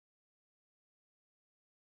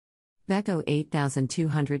Beko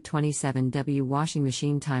 8227W washing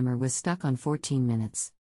machine timer was stuck on 14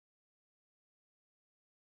 minutes.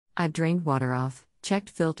 I've drained water off, checked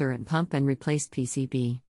filter and pump and replaced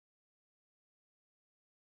PCB.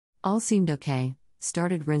 All seemed okay.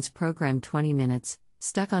 Started rinse program 20 minutes,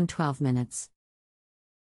 stuck on 12 minutes.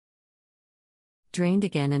 Drained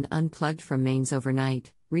again and unplugged from mains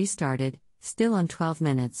overnight, restarted, still on 12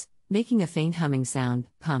 minutes, making a faint humming sound,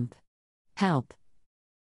 pump. Help.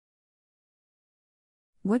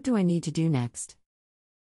 What do I need to do next?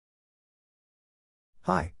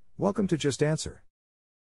 Hi, welcome to Just Answer.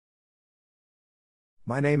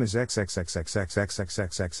 My name is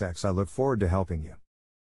XXXXXX I look forward to helping you.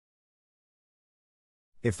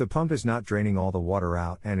 If the pump is not draining all the water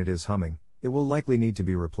out and it is humming, it will likely need to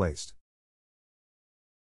be replaced.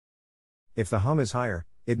 If the hum is higher,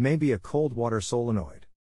 it may be a cold water solenoid.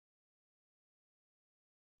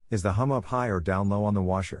 Is the hum up high or down low on the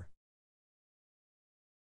washer?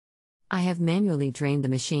 I have manually drained the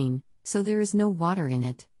machine, so there is no water in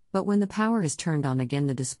it, but when the power is turned on again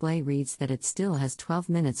the display reads that it still has 12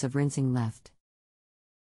 minutes of rinsing left.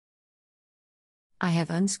 I have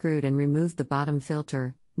unscrewed and removed the bottom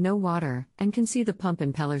filter, no water, and can see the pump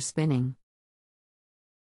impeller spinning.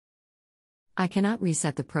 I cannot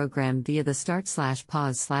reset the program via the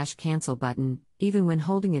start/pause/cancel button, even when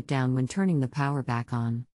holding it down when turning the power back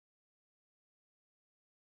on.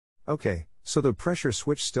 Okay, so the pressure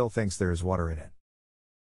switch still thinks there is water in it.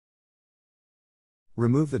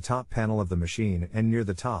 Remove the top panel of the machine and near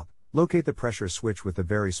the top, locate the pressure switch with the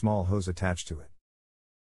very small hose attached to it.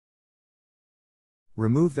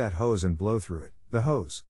 Remove that hose and blow through it, the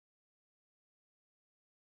hose.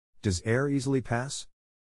 Does air easily pass?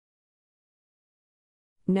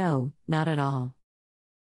 No, not at all.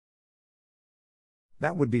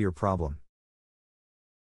 That would be your problem.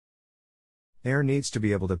 Air needs to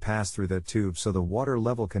be able to pass through that tube so the water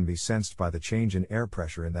level can be sensed by the change in air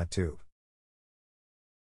pressure in that tube.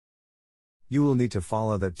 You will need to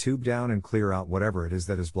follow that tube down and clear out whatever it is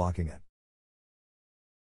that is blocking it.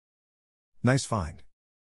 Nice find.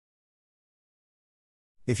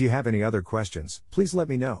 If you have any other questions, please let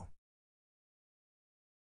me know.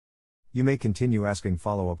 You may continue asking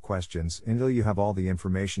follow-up questions until you have all the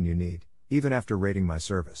information you need, even after rating my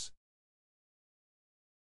service.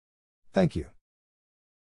 Thank you.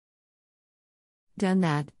 Done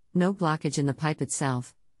that, no blockage in the pipe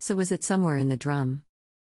itself, so is it somewhere in the drum?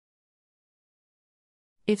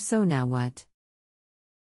 If so, now what?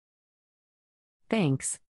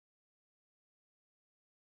 Thanks.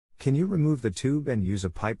 Can you remove the tube and use a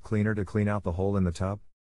pipe cleaner to clean out the hole in the tub?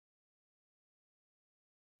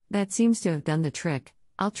 That seems to have done the trick.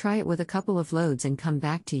 I'll try it with a couple of loads and come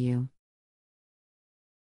back to you.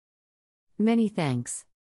 Many thanks.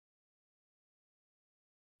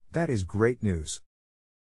 That is great news.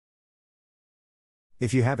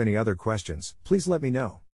 If you have any other questions, please let me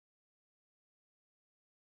know.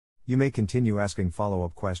 You may continue asking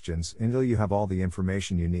follow-up questions until you have all the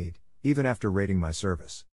information you need, even after rating my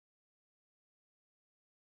service.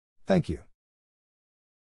 Thank you.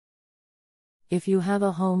 If you have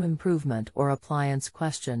a home improvement or appliance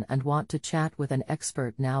question and want to chat with an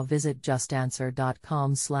expert now, visit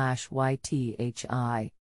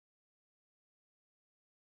justanswer.com/YTHI.